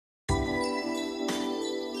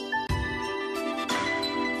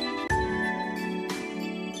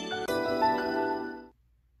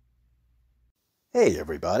Hey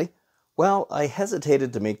everybody. Well, I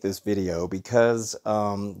hesitated to make this video because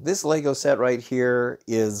this Lego set right here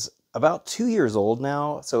is about 2 years old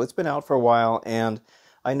now, so it's been out for a while, and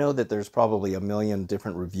I know that there's probably a million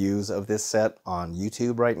different reviews of this set on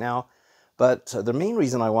YouTube right now, but the main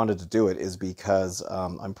reason I wanted to do it is because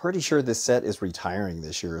I'm pretty sure this set is retiring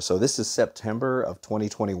this year. So this is September of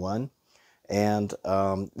 2021. And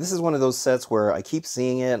this is one of those sets where I keep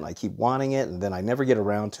seeing it and I keep wanting it, and then I never get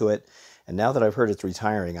around to it. And now that I've heard it's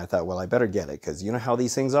retiring, I thought, well, I better get it, because you know how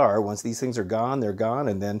these things are. Once these things are gone, they're gone.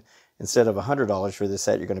 And then instead of $100 for this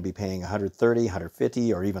set, you're going to be paying $130,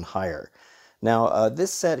 $150, or even higher. Now,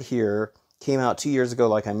 this set here came out 2 years ago,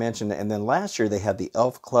 like I mentioned. And then last year they had the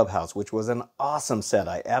Elf Clubhouse, which was an awesome set.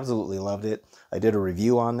 I absolutely loved it. I did a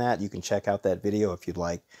review on that. You can check out that video if you'd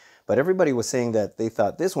like. But everybody was saying that they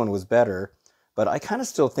thought this one was better. But I kind of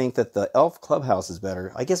still think that the Elf Clubhouse is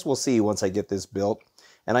better. I guess we'll see once I get this built.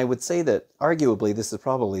 And I would say that arguably this is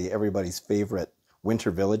probably everybody's favorite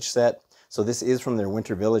Winter Village set. So this is from their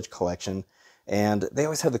Winter Village collection. And they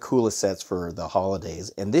always have the coolest sets for the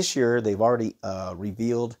holidays. And this year they've already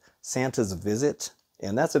revealed Santa's Visit.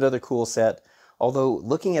 And that's another cool set. Although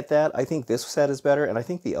looking at that, I think this set is better. And I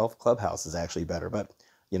think the Elf Clubhouse is actually better. But,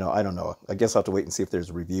 you know, I don't know. I guess I'll have to wait and see if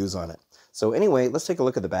there's reviews on it. So anyway, let's take a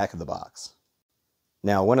look at the back of the box.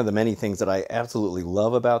 Now, one of the many things that I absolutely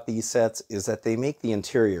love about these sets is that they make the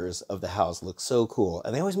interiors of the house look so cool,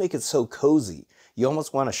 and they always make it so cozy. You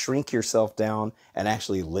almost want to shrink yourself down and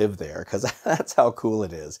actually live there, because that's how cool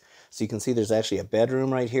it is. So you can see there's actually a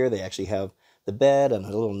bedroom right here. They actually have the bed and a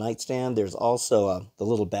little nightstand. There's also the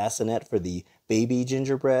little bassinet for the baby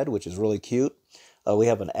gingerbread, which is really cute. We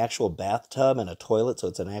have an actual bathtub and a toilet, so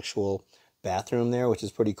it's an actual bathroom there, which is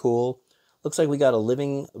pretty cool. Looks like we got a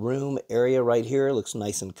living room area right here. Looks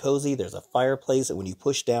nice and cozy. There's a fireplace, and when you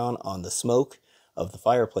push down on the smoke of the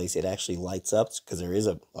fireplace, it actually lights up because there is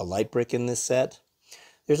a light brick in this set.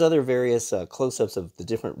 There's other various close-ups of the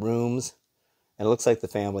different rooms, and it looks like the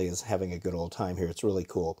family is having a good old time here. It's really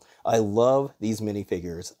cool. I love these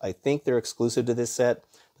minifigures. I think they're exclusive to this set,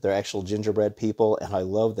 but they're actual gingerbread people, and I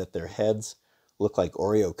love that their heads look like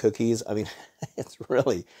Oreo cookies. I mean, it's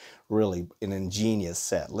really, really an ingenious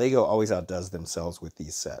set. Lego always outdoes themselves with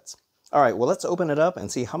these sets. All right, well, let's open it up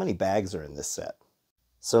and see how many bags are in this set.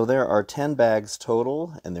 So there are 10 bags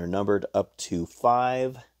total, and they're numbered up to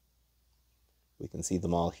 5. We can see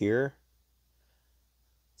them all here.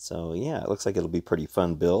 So yeah, it looks like it'll be a pretty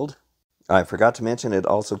fun build. I forgot to mention it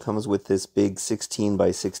also comes with this big 16 by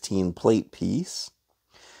 16 plate piece.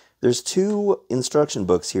 There's 2 instruction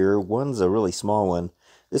books here. One's a really small one.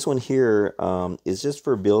 This one here is just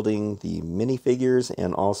for building the minifigures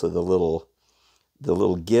and also the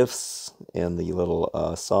little gifts and the little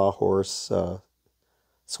sawhorse,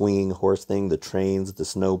 swinging horse thing, the trains, the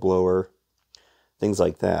snowblower, things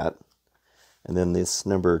like that. And then this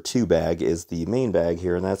number 2 bag is the main bag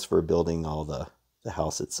here, and that's for building all the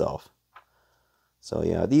house itself. So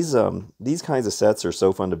yeah, these kinds of sets are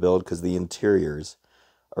so fun to build because the interiors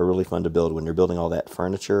are really fun to build when you're building all that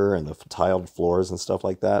furniture and the tiled floors and stuff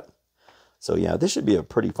like that. So yeah, this should be a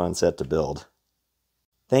pretty fun set to build.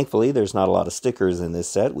 Thankfully, there's not a lot of stickers in this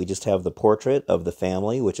set. We just have the portrait of the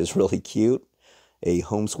family, which is really cute, a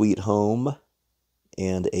home sweet home,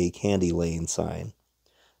 and a candy lane sign.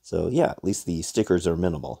 So yeah, at least the stickers are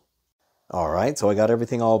minimal. All right, so I got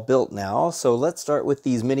everything all built now. So let's start with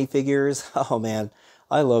these minifigures. Oh man,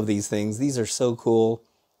 I love these things. These are so cool.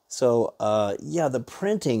 So, yeah, the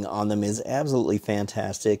printing on them is absolutely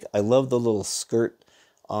fantastic. I love the little skirt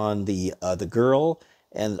on the girl,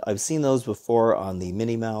 and I've seen those before on the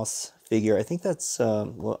Minnie Mouse figure. I think that's,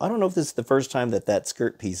 well, I don't know if this is the first time that that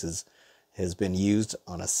skirt piece has been used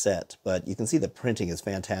on a set, but you can see the printing is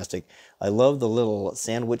fantastic. I love the little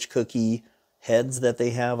sandwich cookie heads that they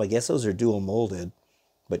have. I guess those are dual molded,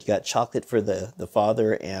 but you got chocolate for the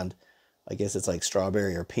father, and I guess it's like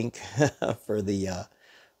strawberry or pink for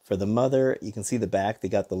the mother. You can see the back. They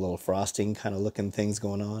got the little frosting kind of looking things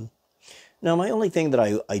going on. Now, my only thing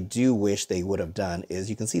that I do wish they would have done is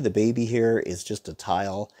you can see the baby here is just a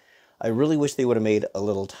tile. I really wish they would have made a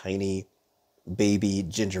little tiny baby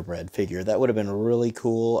gingerbread figure. That would have been really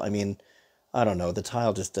cool. I mean, I don't know. The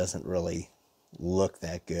tile just doesn't really look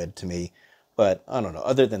that good to me. But I don't know.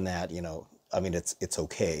 Other than that, you know, I mean, it's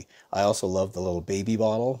okay. I also love the little baby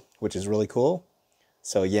bottle, which is really cool.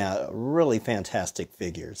 So yeah, really fantastic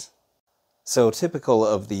figures. So typical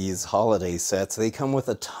of these holiday sets, they come with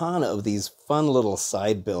a ton of these fun little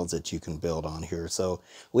side builds that you can build on here. So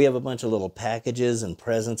we have a bunch of little packages and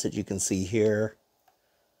presents that you can see here.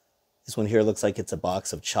 This one here looks like it's a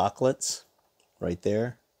box of chocolates right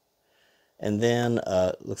there. And then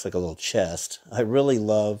looks like a little chest. I really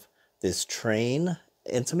love this train.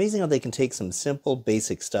 It's amazing how they can take some simple,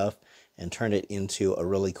 basic stuff and turn it into a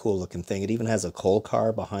really cool looking thing. It even has a coal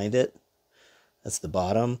car behind it. That's the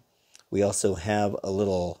bottom. We also have a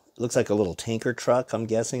little, looks like a little tanker truck, I'm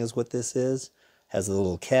guessing is what this is. Has a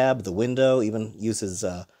little cab, the window, even uses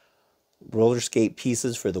roller skate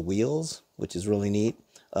pieces for the wheels, which is really neat.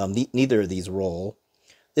 Neither of these roll.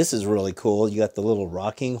 This is really cool. You got the little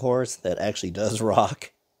rocking horse that actually does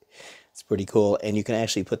rock. It's pretty cool. And you can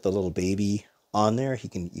actually put the little baby on there. You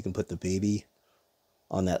can put the baby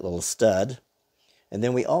on that little stud. And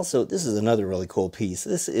then we also, this is another really cool piece.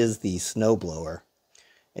 This is the snow blower.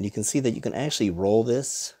 And you can see that you can actually roll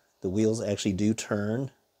this. The wheels actually do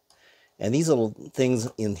turn. And these little things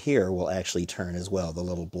in here will actually turn as well, the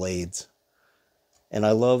little blades. And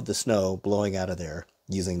I love the snow blowing out of there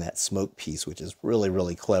using that smoke piece, which is really,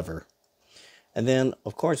 really clever. And then,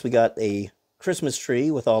 of course, we got a Christmas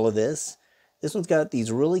tree with all of this. This one's got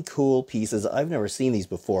these really cool pieces. I've never seen these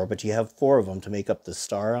before, but you have 4 of them to make up the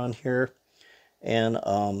star on here. And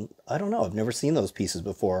I don't know, I've never seen those pieces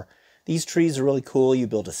before. These trees are really cool. You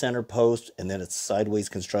build a center post, and then it's sideways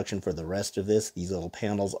construction for the rest of this. These little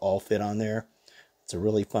panels all fit on there. It's a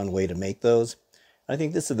really fun way to make those. I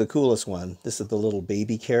think this is the coolest one. This is the little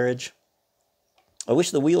baby carriage. I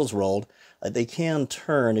wish the wheels rolled. They can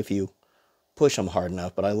turn if you push them hard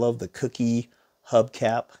enough, but I love the cookie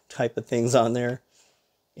hubcap type of things on there.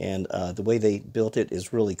 And the way they built it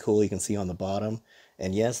is really cool. You can see on the bottom.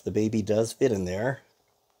 And yes, the baby does fit in there.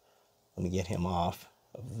 Let me get him off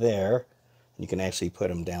of there. You can actually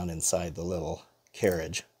put him down inside the little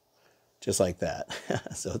carriage, just like that.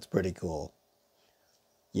 So it's pretty cool.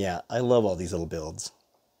 Yeah, I love all these little builds.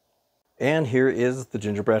 And here is the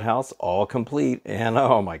gingerbread house all complete. And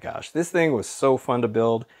oh my gosh, this thing was so fun to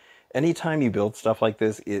build. Anytime you build stuff like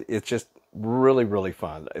this, it's just really, really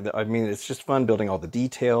fun. I mean, it's just fun building all the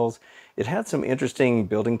details. It had some interesting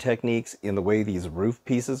building techniques in the way these roof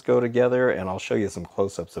pieces go together, and I'll show you some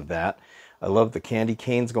close-ups of that. I love the candy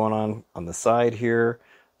canes going on the side here,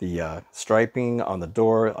 the striping on the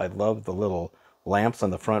door. I love the little lamps on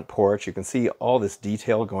the front porch. You can see all this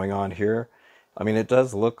detail going on here. I mean, it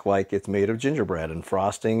does look like it's made of gingerbread and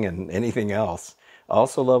frosting and anything else. I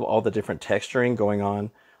also love all the different texturing going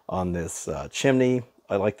on this chimney.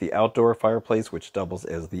 I like the outdoor fireplace, which doubles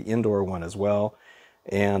as the indoor one as well.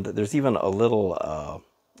 And there's even a little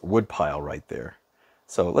wood pile right there.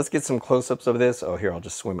 So let's get some close-ups of this. Oh, here, I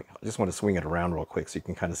just want to swing it around real quick so you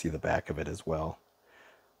can kind of see the back of it as well.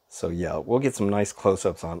 So yeah, we'll get some nice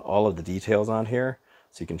close-ups on all of the details on here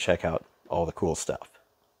so you can check out all the cool stuff.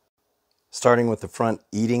 Starting with the front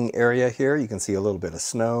eating area here, you can see a little bit of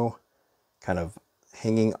snow kind of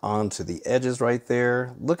hanging onto the edges right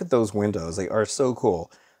there. Look at those windows. They are so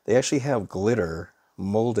cool. They actually have glitter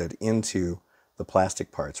molded into the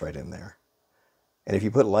plastic parts right in there. And if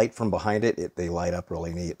you put light from behind it, they light up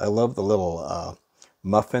really neat. I love the little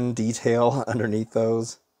muffin detail underneath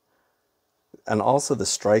those. And also the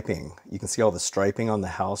striping. You can see all the striping on the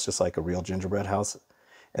house, just like a real gingerbread house.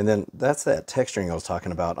 And then that's that texturing I was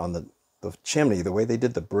talking about on the chimney, the way they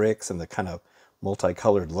did the bricks and the kind of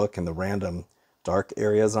multicolored look and the random dark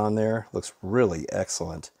areas on there. Looks really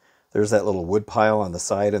excellent. There's that little wood pile on the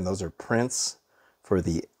side, and those are prints for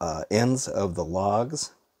the ends of the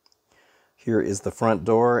logs. Here is the front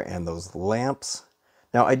door and those lamps.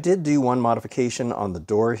 Now, I did do one modification on the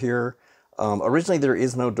door here. Originally, there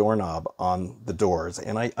is no doorknob on the doors,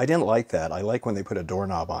 and I didn't like that. I like when they put a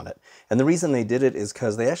doorknob on it. And the reason they did it is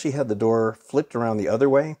because they actually had the door flipped around the other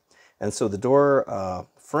way. And so the door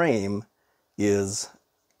frame is,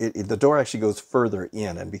 the door actually goes further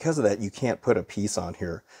in. And because of that, you can't put a piece on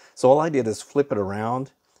here. So all I did is flip it around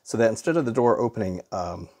so that instead of the door opening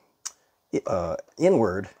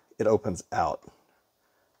inward, it opens out.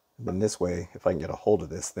 And then this way, if I can get a hold of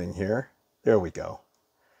this thing here, there we go.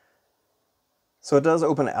 So it does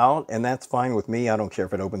open out, and that's fine with me. I don't care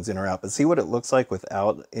if it opens in or out. But see what it looks like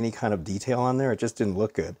without any kind of detail on there? It just didn't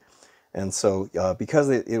look good. And so because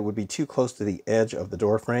it would be too close to the edge of the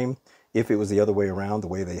door frame, if it was the other way around, the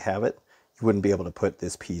way they have it, you wouldn't be able to put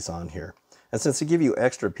this piece on here. And since they give you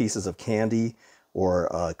extra pieces of candy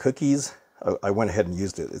or cookies, I went ahead and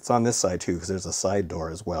used it. It's on this side too, because there's a side door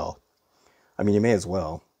as well. I mean, you may as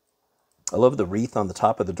well. I love the wreath on the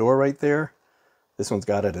top of the door right there. This one's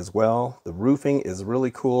got it as well. The roofing is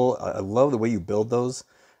really cool. I love the way you build those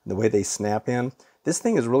and the way they snap in. This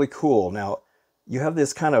thing is really cool. Now, you have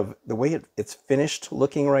this kind of, the way it's finished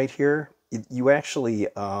looking right here, you actually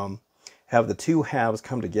have the two halves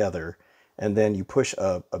come together, and then you push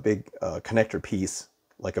a big connector piece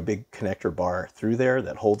like a big connector bar through there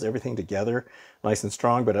that holds everything together nice and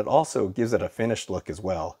strong, but it also gives it a finished look as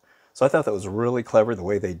well. So I thought that was really clever the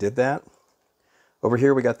way they did that. Over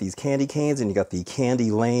here we got these candy canes, and you got the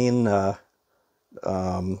Candy Lane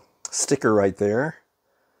sticker right there.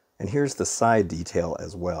 And here's the side detail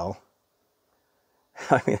as well.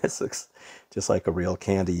 I mean, this looks just like a real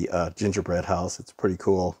candy gingerbread house. It's pretty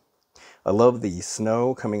cool. I love the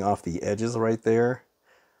snow coming off the edges right there.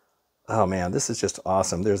 Oh man, this is just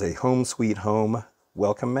awesome. There's a home sweet home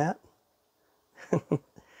welcome mat.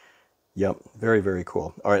 Yep, very, very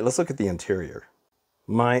cool. All right, let's look at the interior.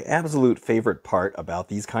 My absolute favorite part about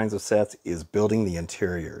these kinds of sets is building the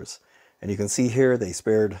interiors. And you can see here they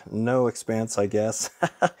spared no expense, I guess,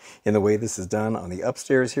 in the way this is done. On the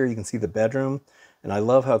upstairs here, you can see the bedroom. And I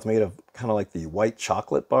love how it's made of kind of like the white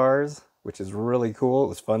chocolate bars, which is really cool. It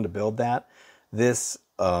was fun to build that. This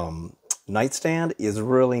nightstand is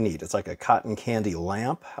really neat. It's like a cotton candy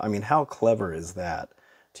lamp. I mean, how clever is that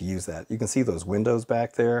to use that? You can see those windows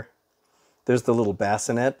back there. There's the little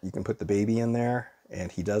bassinet. You can put the baby in there,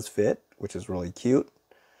 and he does fit, which is really cute.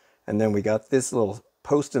 And then we got this little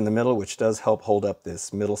post in the middle, which does help hold up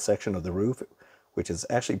this middle section of the roof, which is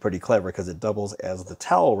actually pretty clever because it doubles as the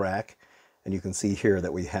towel rack. And you can see here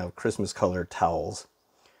that we have Christmas colored towels.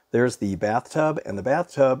 There's the bathtub, and the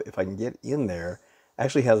bathtub, if I can get in there,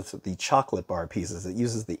 actually has the chocolate bar pieces. It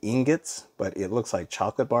uses the ingots, but it looks like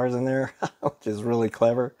chocolate bars in there, which is really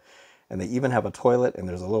clever. And they even have a toilet, and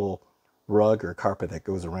there's a little rug or carpet that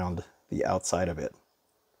goes around the outside of it.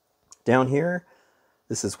 Down here,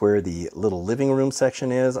 this is where the little living room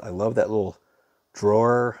section is. I love that little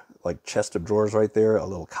drawer, like chest of drawers right there, a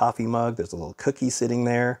little coffee mug. There's a little cookie sitting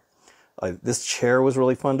there. This chair was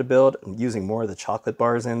really fun to build. I'm using more of the chocolate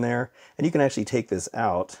bars in there. And you can actually take this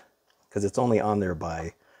out because it's only on there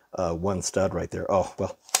by one stud right there. Oh,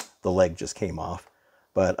 well, the leg just came off.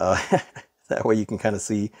 But that way you can kind of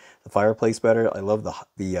see the fireplace better. I love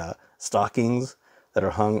the stockings that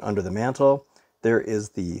are hung under the mantle. There is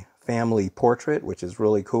the family portrait, which is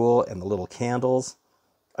really cool, and the little candles.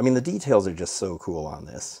 I mean, the details are just so cool on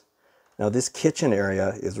this. Now, this kitchen area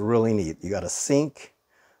is really neat. You got a sink.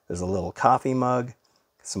 There's a little coffee mug,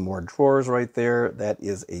 some more drawers right there. That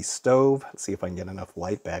is a stove. Let's see if I can get enough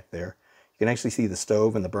light back there. You can actually see the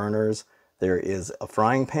stove and the burners. There is a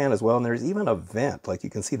frying pan as well, and there's even a vent. Like you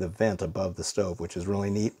can see the vent above the stove, which is really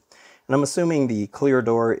neat. And I'm assuming the clear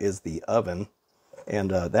door is the oven,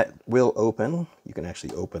 and that will open. You can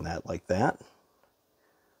actually open that like that.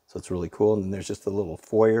 So it's really cool. And then there's just a little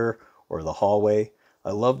foyer or the hallway. I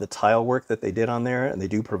love the tile work that they did on there, and they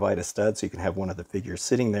do provide a stud so you can have one of the figures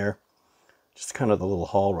sitting there. Just kind of the little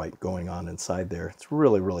hall right going on inside there. It's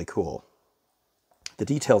really, really cool. The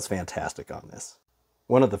detail's fantastic on this.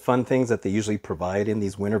 One of the fun things that they usually provide in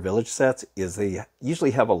these Winter Village sets is they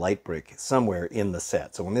usually have a light brick somewhere in the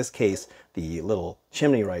set. So in this case, the little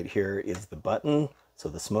chimney right here is the button, so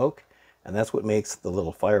the smoke, and that's what makes the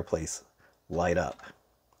little fireplace light up.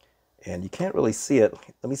 And you can't really see it.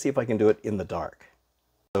 Let me see if I can do it in the dark.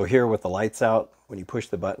 So here with the lights out, when you push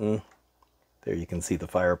the button, there you can see the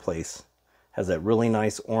fireplace has that really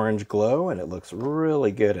nice orange glow, and it looks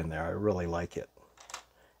really good in there. I really like it.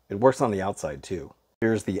 It works on the outside too.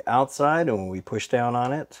 Here's the outside, and when we push down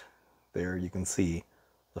on it, there you can see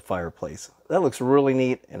the fireplace. That looks really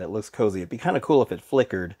neat, and it looks cozy. It'd be kind of cool if it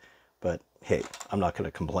flickered, but hey, I'm not going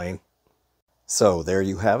to complain. So there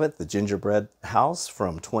you have it, the Gingerbread house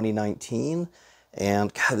from 2019.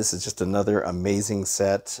 And God, this is just another amazing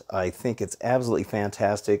set. I think it's absolutely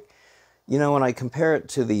fantastic. You know, when I compare it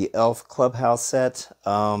to the Elf Clubhouse set,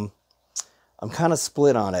 I'm kind of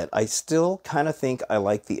split on it. I still kind of think I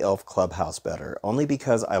like the Elf Clubhouse better, only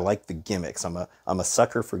because I like the gimmicks. I'm a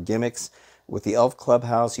sucker for gimmicks. With the Elf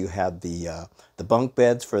Clubhouse, you had the bunk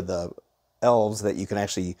beds for the elves that you can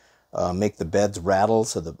actually make the beds rattle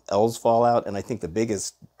so the elves fall out. And I think the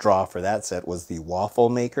biggest draw for that set was the waffle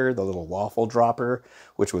maker, the little waffle dropper,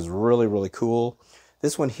 which was really, really cool.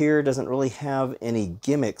 This one here doesn't really have any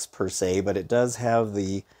gimmicks per se, but it does have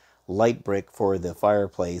the light brick for the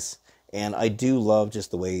fireplace. And I do love just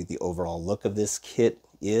the way the overall look of this kit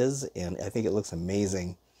is, and I think it looks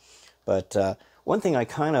amazing. But one thing I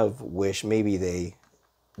kind of wish maybe they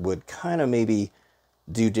would kind of maybe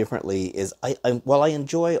do differently is, while I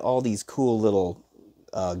enjoy all these cool little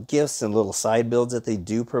gifts and little side builds that they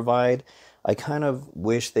do provide, I kind of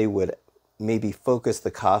wish they would maybe focus the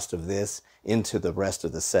cost of this into the rest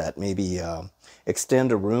of the set. Maybe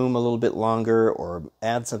extend a room a little bit longer or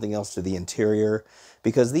add something else to the interior.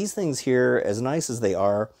 Because these things here, as nice as they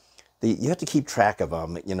are, you have to keep track of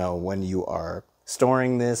them, you know, when you are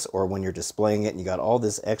storing this or when you're displaying it, and you got all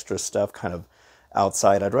this extra stuff kind of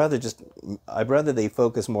outside. I'd rather they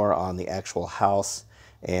focus more on the actual house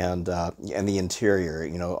and the interior.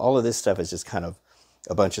 You know, all of this stuff is just kind of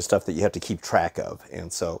a bunch of stuff that you have to keep track of.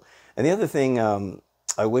 And the other thing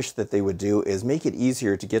I wish that they would do is make it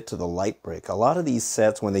easier to get to the light brick. A lot of these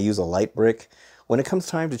sets, when they use a light brick, when it comes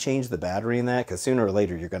time to change the battery in that, because sooner or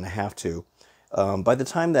later you're going to have to, by the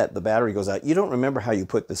time that the battery goes out, you don't remember how you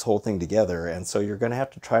put this whole thing together, and so you're going to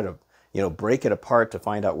have to try to, you know, break it apart to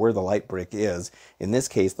find out where the light brick is. In this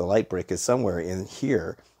case, the light brick is somewhere in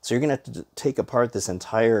here, so you're going to have to take apart this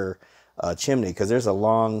entire chimney, because there's a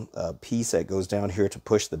long piece that goes down here to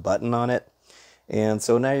push the button on it. And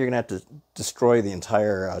so now you're going to have to destroy the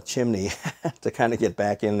entire chimney to kind of get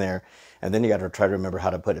back in there. And then you got to try to remember how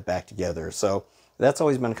to put it back together. So that's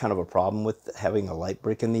always been kind of a problem with having a light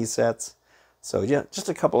brick in these sets. So yeah, just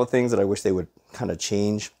a couple of things that I wish they would kind of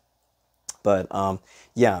change. But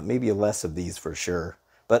yeah, maybe less of these for sure.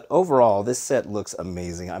 But overall, this set looks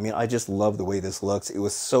amazing. I mean, I just love the way this looks. It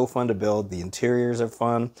was so fun to build. The interiors are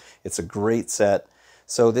fun. It's a great set.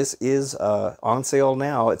 So this is on sale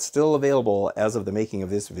now. It's still available as of the making of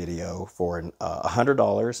this video for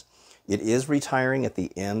 $100. It is retiring at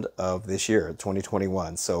the end of this year,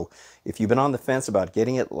 2021. So if you've been on the fence about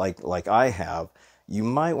getting it like I have, you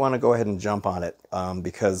might want to go ahead and jump on it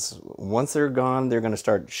because once they're gone, they're going to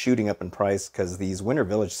start shooting up in price because these Winter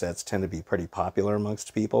Village sets tend to be pretty popular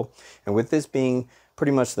amongst people. And with this being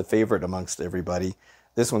pretty much the favorite amongst everybody,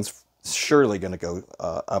 this one's surely going to go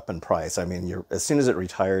up in price. I mean, as soon as it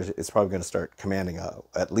retires, it's probably going to start commanding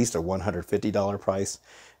at least a $150 price.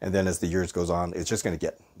 And then as the years goes on, it's just going to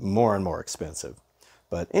get more and more expensive.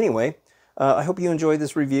 But anyway, I hope you enjoyed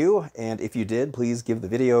this review. And if you did, please give the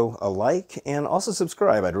video a like and also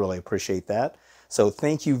subscribe. I'd really appreciate that. So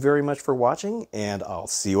thank you very much for watching, and I'll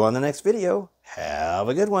see you on the next video. Have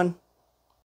a good one.